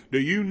people, do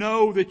you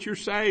know that you're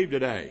saved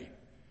today?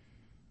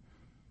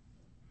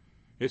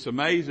 It's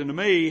amazing to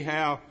me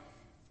how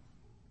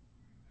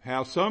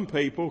some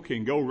people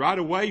can go right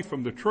away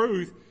from the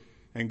truth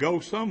and go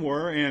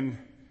somewhere and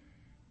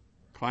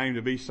claim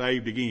to be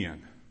saved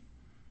again.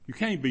 You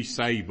can't be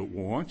saved but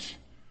once.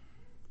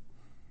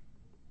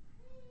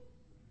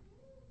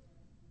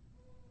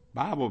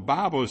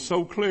 Bible is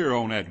so clear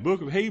on that. The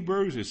book of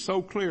Hebrews is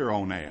so clear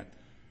on that.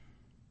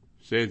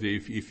 It says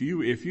if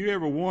you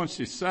ever once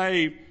is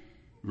saved,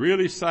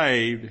 really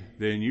saved,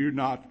 then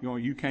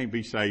you can't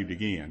be saved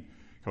again.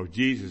 Because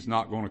Jesus is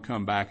not going to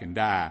come back and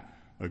die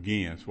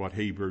again. It's what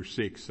Hebrews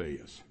 6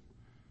 says.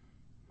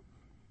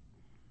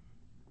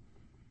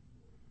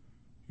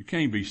 You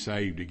can't be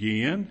saved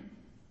again.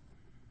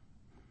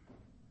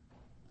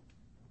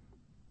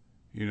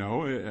 You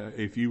know,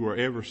 if you were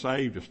ever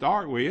saved to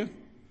start with,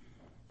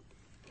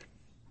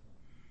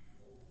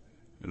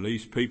 at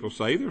least people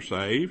say they're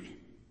saved.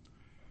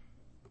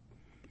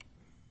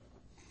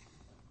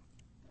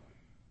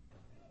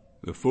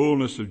 The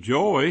fullness of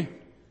joy,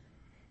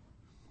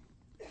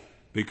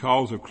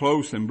 because of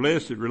close and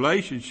blessed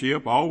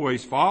relationship,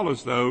 always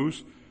follows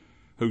those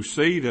who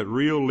see that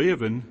real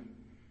living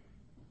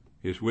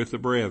is with the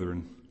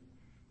brethren.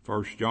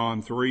 1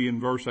 John 3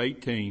 and verse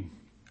 18.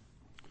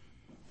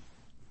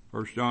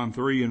 1 John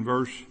 3 and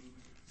verse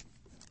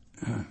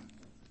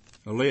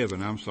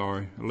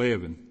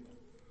 11.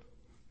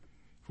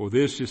 For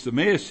this is the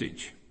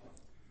message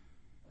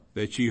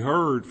that ye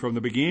heard from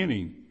the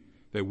beginning,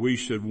 that we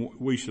should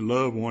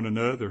love one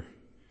another.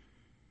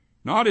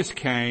 Not as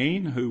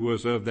Cain, who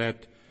was of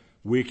that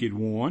wicked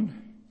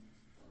one,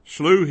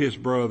 slew his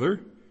brother,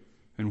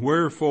 and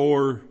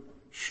wherefore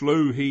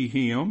slew he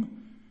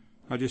him.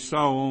 I just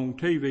saw on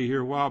TV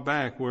here a while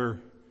back where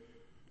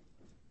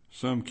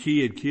some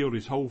kid killed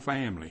his whole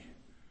family.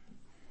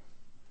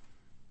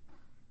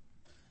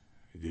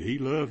 Did he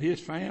love his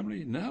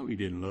family? No, he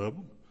didn't love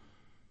them.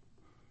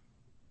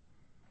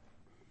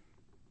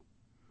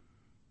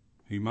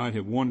 He might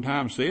have one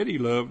time said he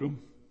loved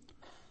them.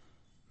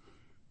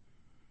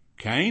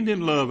 Cain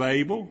didn't love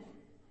Abel.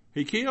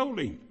 He killed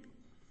him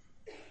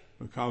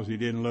because he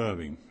didn't love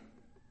him.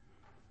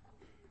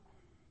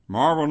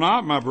 Marvel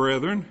not, my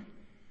brethren,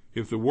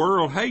 if the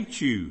world hates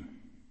you.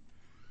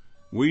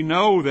 We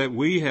know that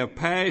we have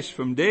passed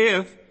from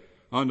death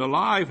unto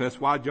life.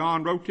 That's why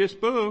John wrote this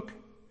book.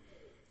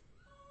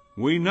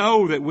 We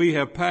know that we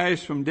have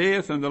passed from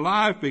death unto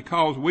life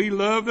because we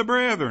love the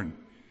brethren.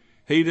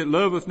 He that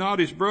loveth not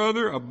his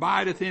brother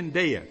abideth in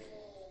death.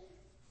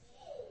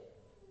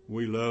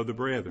 we love the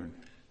brethren.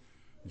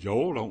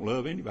 Joel don't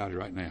love anybody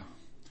right now.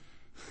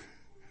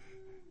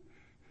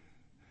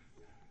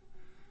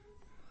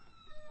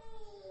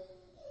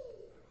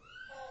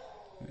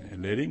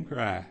 And let him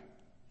cry.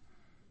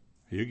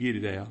 He'll get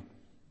it out.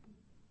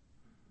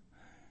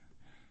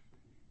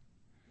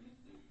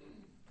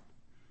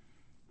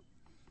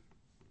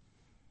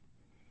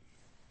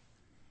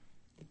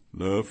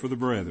 Love for the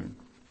brethren.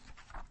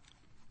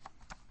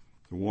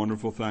 It's a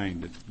wonderful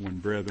thing that when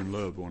brethren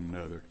love one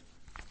another.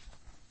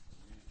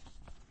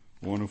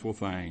 Wonderful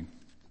thing.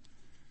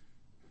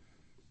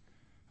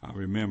 I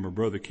remember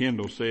Brother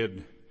Kendall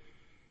said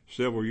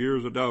several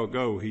years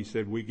ago, he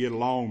said, we get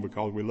along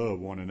because we love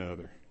one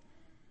another.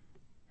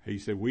 He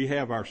said, we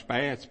have our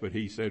spats, but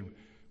he said,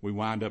 we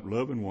wind up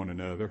loving one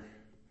another.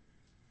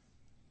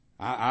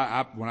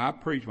 When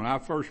I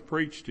first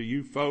preached to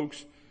you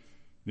folks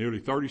nearly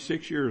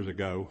 36 years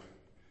ago,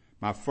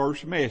 my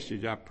first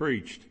message I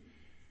preached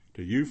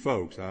to you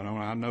folks,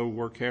 I know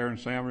where Karen and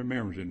Sam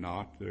remembers it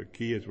not. The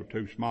kids were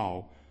too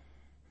small.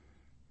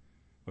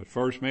 But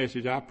first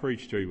message I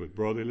preached to you was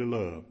brotherly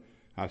love.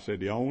 I said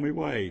the only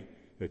way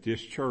that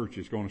this church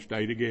is going to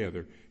stay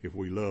together if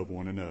we love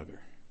one another.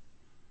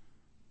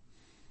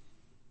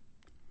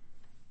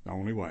 The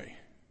only way.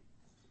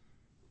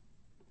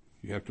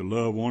 You have to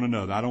love one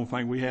another. I don't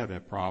think we have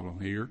that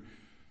problem here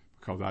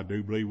because I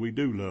do believe we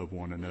do love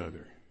one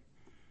another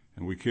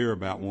and we care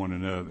about one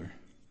another.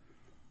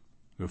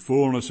 The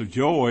fullness of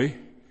joy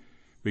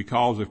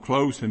because of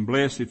close and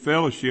blessed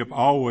fellowship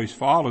always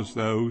follows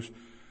those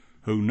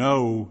who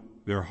know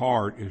their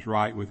heart is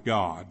right with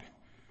God.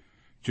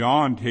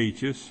 John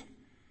teaches,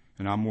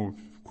 and I'm going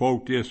to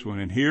quote this one,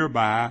 and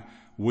hereby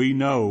we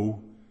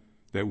know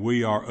that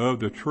we are of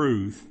the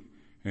truth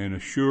and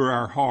assure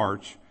our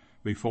hearts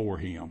before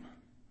Him.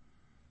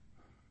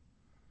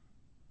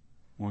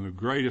 One of the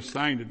greatest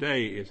things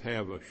today is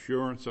have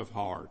assurance of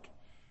heart.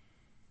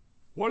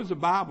 What does the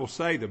Bible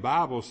say? The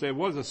Bible said,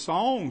 what does the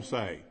song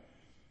say?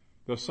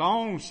 The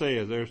song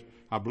says,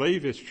 I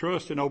believe it's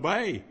trust and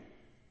obey.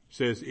 It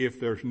says, if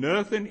there's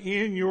nothing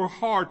in your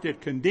heart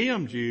that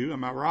condemns you,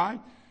 am I right?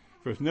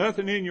 If there's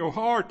nothing in your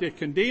heart that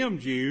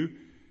condemns you,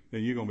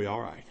 then you're going to be all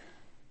right.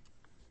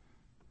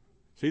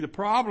 See, the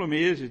problem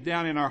is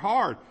down in our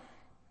heart.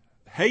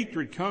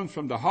 Hatred comes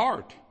from the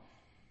heart.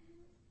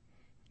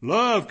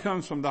 Love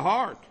comes from the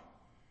heart.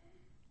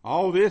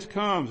 All this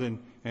comes,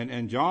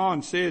 and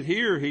John said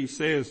here, he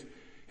says,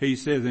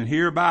 and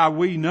hereby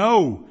we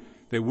know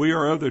that we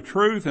are of the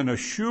truth and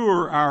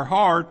assure our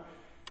heart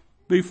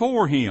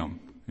before Him.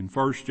 In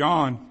 1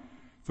 John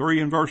 3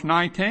 and verse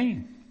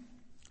 19.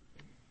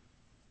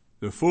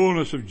 The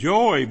fullness of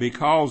joy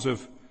because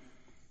of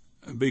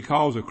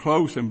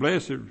close and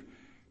blessed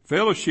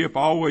fellowship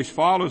always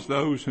follows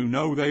those who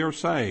know they are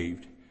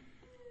saved.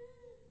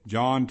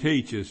 John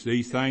teaches,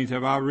 these things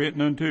have I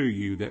written unto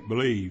you that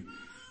believe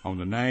on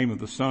the name of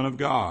the Son of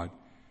God,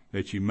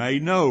 that you may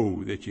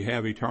know that you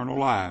have eternal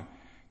life,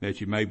 that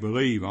you may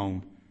believe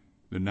on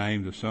the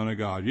name of the Son of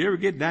God. You ever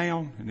get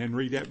down and then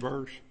read that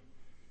verse?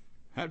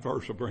 That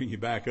verse will bring you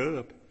back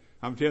up.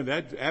 I'm telling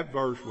you, that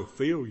verse will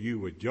fill you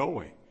with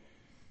joy.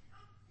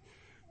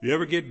 You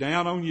ever get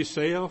down on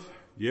yourself?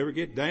 You ever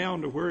get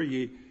down to where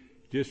you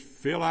just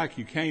feel like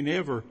you can't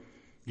ever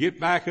get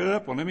back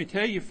up? Well, let me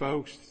tell you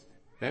folks,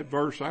 that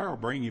verse there will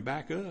bring you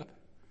back up.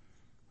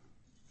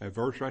 That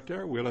verse right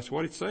there, well, that's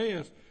what it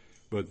says.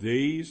 But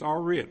these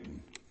are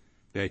written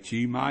that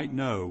ye might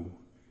know.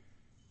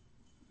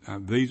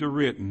 But these have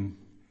written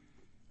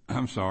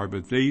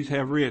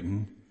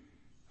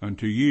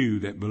unto you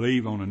that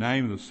believe on the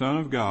name of the Son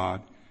of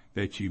God,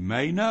 that you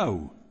may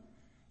know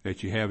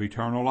that you have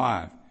eternal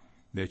life,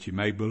 that you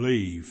may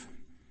believe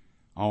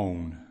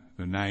on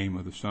the name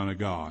of the Son of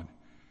God.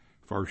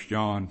 1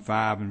 John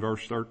 5 and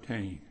verse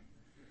 13.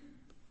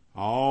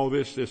 All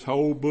this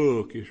whole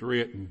book is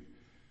written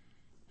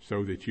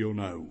so that you'll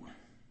know.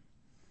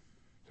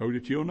 So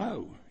that you'll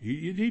know.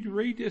 You need to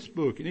read this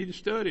book. You need to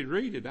study,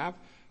 read it.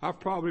 I've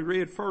probably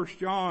read 1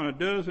 John a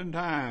dozen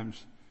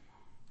times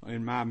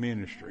in my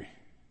ministry.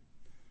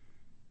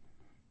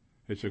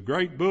 It's a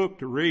great book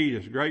to read.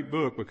 It's a great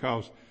book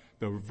because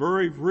the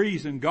very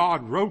reason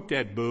God wrote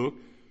that book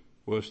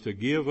was to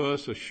give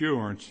us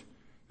assurance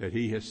that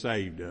He has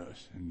saved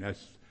us. And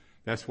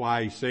that's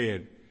why He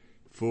said,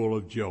 full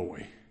of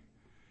joy.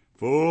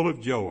 Full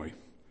of joy.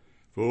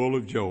 Full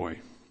of joy.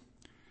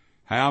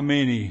 How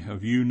many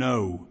of you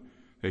know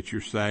that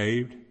you're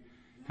saved?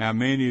 How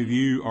many of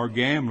you are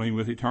gambling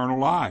with eternal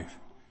life?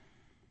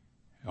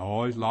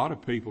 Oh, there's a lot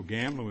of people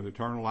gambling with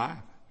eternal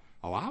life.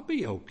 Oh, I'll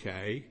be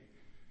okay.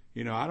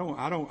 You know, I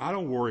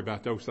don't worry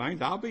about those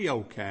things. I'll be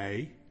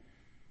okay.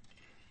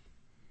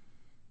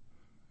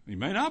 You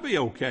may not be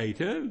okay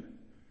too.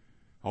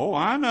 Oh,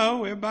 I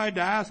know. Everybody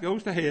dies,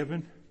 goes to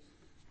heaven.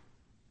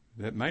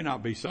 That may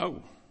not be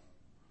so.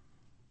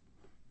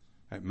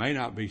 That may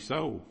not be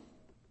so.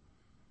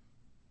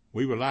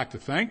 We would like to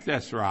think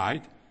that's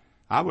right.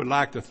 I would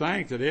like to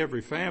think that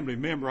every family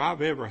member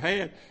I've ever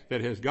had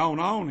that has gone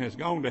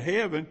to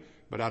heaven,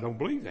 but I don't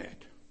believe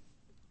that.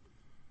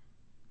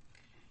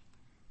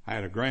 I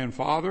had a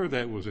grandfather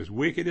that was as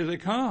wicked as they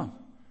come.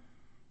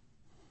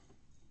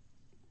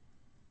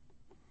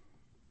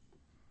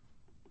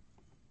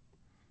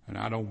 And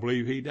I don't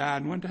believe he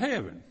died and went to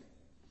heaven.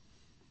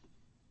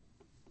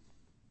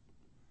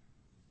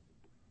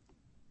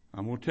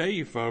 I'm going to tell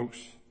you, folks,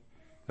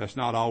 that's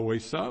not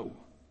always so.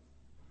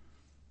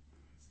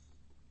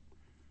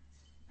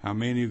 How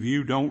many of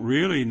you don't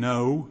really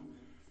know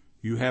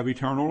you have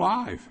eternal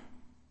life?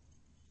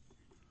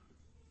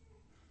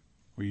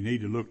 Well, you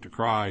need to look to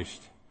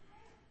Christ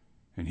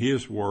and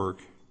His work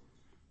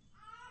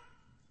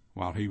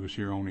while He was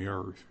here on the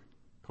earth,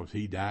 because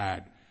He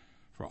died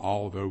for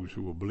all those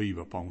who will believe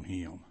upon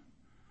Him.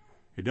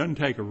 It doesn't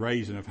take a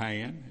raising of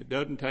hand. It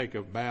doesn't take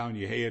a bowing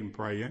your head and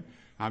praying.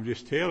 I'm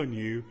just telling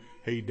you,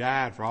 He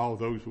died for all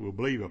those who will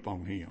believe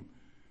upon Him.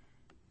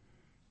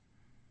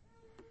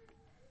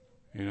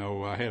 You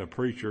know, I had a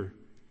preacher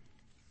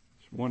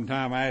one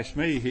time asked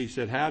me, he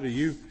said, how do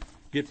you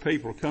get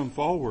people to come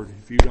forward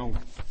if you don't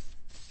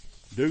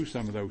do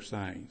some of those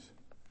things?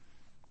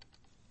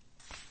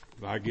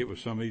 I get with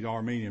some of these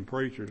Armenian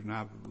preachers and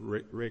I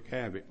wreak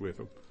havoc with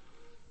them.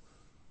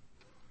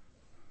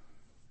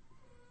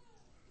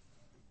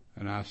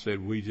 And I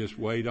said, we just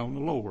wait on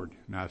the Lord.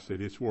 And I said,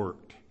 it's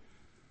worked.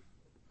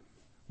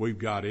 We've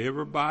got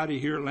everybody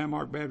here at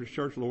Lanmark Baptist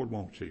Church the Lord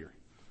wants here.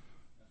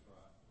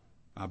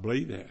 I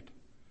believe that.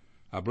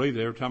 I believe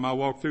that every time I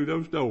walk through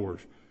those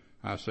doors,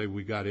 I say,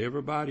 we got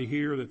everybody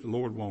here that the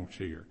Lord wants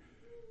here.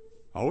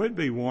 Oh, it'd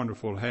be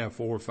wonderful to have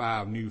 4 or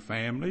 5 new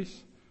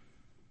families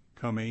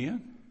come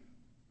in.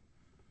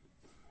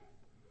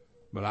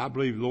 But I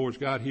believe the Lord's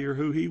got here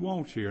who He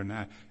wants here.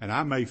 And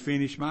I may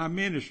finish my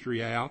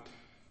ministry out.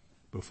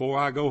 Before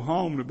I go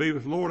home to be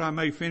with the Lord, I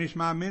may finish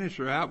my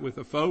ministry out with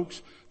the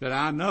folks that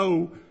I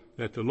know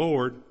that the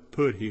Lord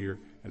put here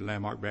at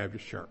Lanmark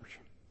Baptist Church.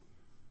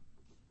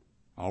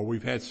 Oh,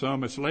 we've had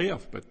some that's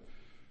left, but the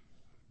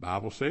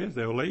Bible says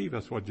they'll leave.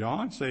 That's what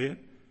John said.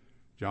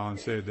 John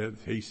said that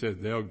he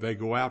said they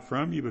go out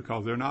from you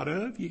because they're not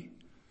of you.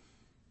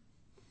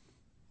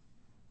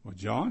 What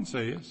John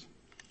says.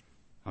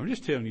 I'm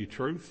just telling you the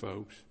truth,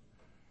 folks.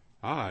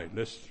 All right,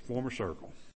 let's form a circle.